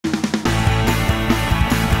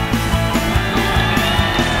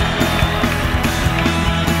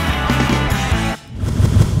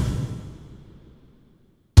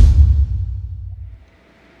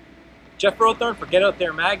Jeff Rowthorn for Get Out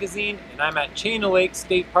There magazine, and I'm at Chain of Lakes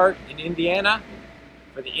State Park in Indiana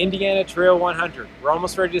for the Indiana Trail 100. We're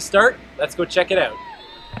almost ready to start. Let's go check it out.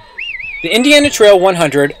 The Indiana Trail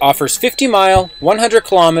 100 offers 50-mile,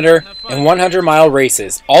 100-kilometer, and 100-mile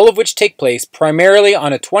races, all of which take place primarily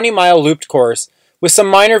on a 20-mile looped course with some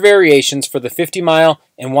minor variations for the 50-mile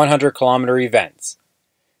and 100-kilometer events.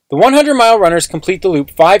 The 100-mile runners complete the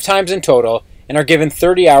loop 5 times in total and are given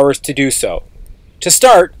 30 hours to do so. To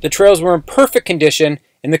start, the trails were in perfect condition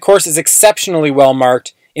and the course is exceptionally well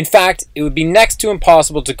marked. In fact, it would be next to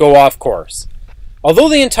impossible to go off course. Although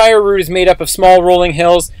the entire route is made up of small rolling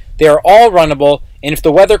hills, they are all runnable, and if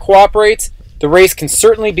the weather cooperates, the race can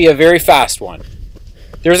certainly be a very fast one.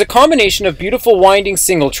 There is a combination of beautiful winding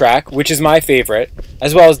single track, which is my favorite,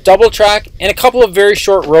 as well as double track and a couple of very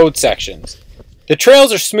short road sections. The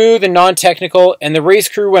trails are smooth and non-technical, and the race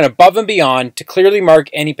crew went above and beyond to clearly mark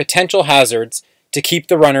any potential hazards to keep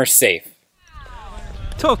the runners safe.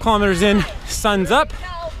 12 kilometers in, sun's up.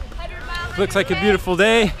 Looks like a beautiful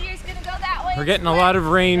day. We're getting a lot of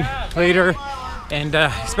rain later and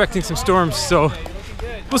expecting some storms, so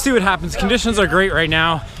we'll see what happens. Conditions are great right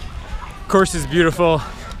now. Course is beautiful.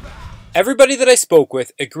 Everybody that I spoke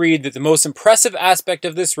with agreed that the most impressive aspect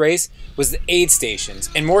of this race was the aid stations,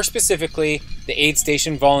 and more specifically, the aid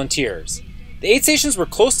station volunteers. The aid stations were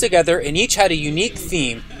close together and each had a unique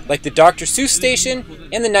theme, like the Dr. Seuss station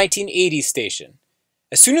and the 1980s station.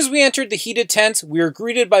 As soon as we entered the heated tents, we were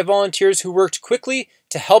greeted by volunteers who worked quickly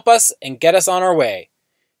to help us and get us on our way.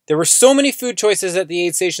 There were so many food choices at the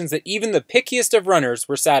aid stations that even the pickiest of runners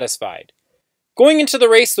were satisfied. Going into the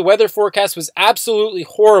race, the weather forecast was absolutely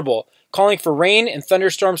horrible, calling for rain and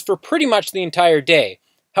thunderstorms for pretty much the entire day.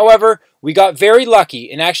 However, we got very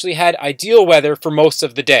lucky and actually had ideal weather for most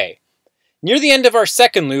of the day. Near the end of our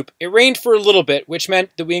second loop, it rained for a little bit, which meant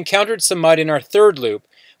that we encountered some mud in our third loop,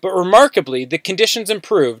 but remarkably, the conditions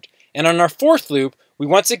improved, and on our fourth loop, we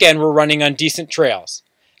once again were running on decent trails.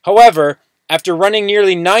 However, after running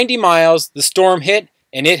nearly 90 miles, the storm hit,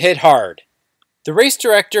 and it hit hard. The race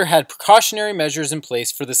director had precautionary measures in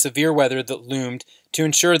place for the severe weather that loomed to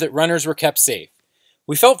ensure that runners were kept safe.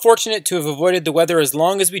 We felt fortunate to have avoided the weather as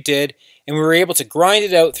long as we did, and we were able to grind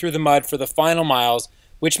it out through the mud for the final miles,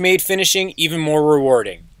 which made finishing even more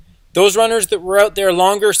rewarding. Those runners that were out there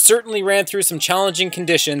longer certainly ran through some challenging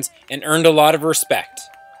conditions and earned a lot of respect.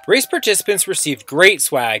 Race participants received great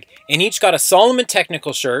swag and each got a Solomon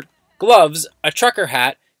technical shirt, gloves, a trucker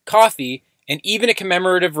hat, coffee, and even a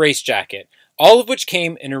commemorative race jacket, all of which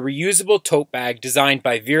came in a reusable tote bag designed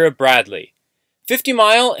by Vera Bradley.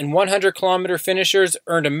 50-mile and 100-kilometer finishers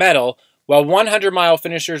earned a medal, while 100-mile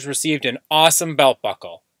finishers received an awesome belt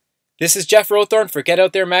buckle. This is Jeff Rowthorn for Get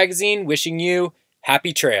Out There magazine, wishing you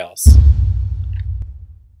happy trails.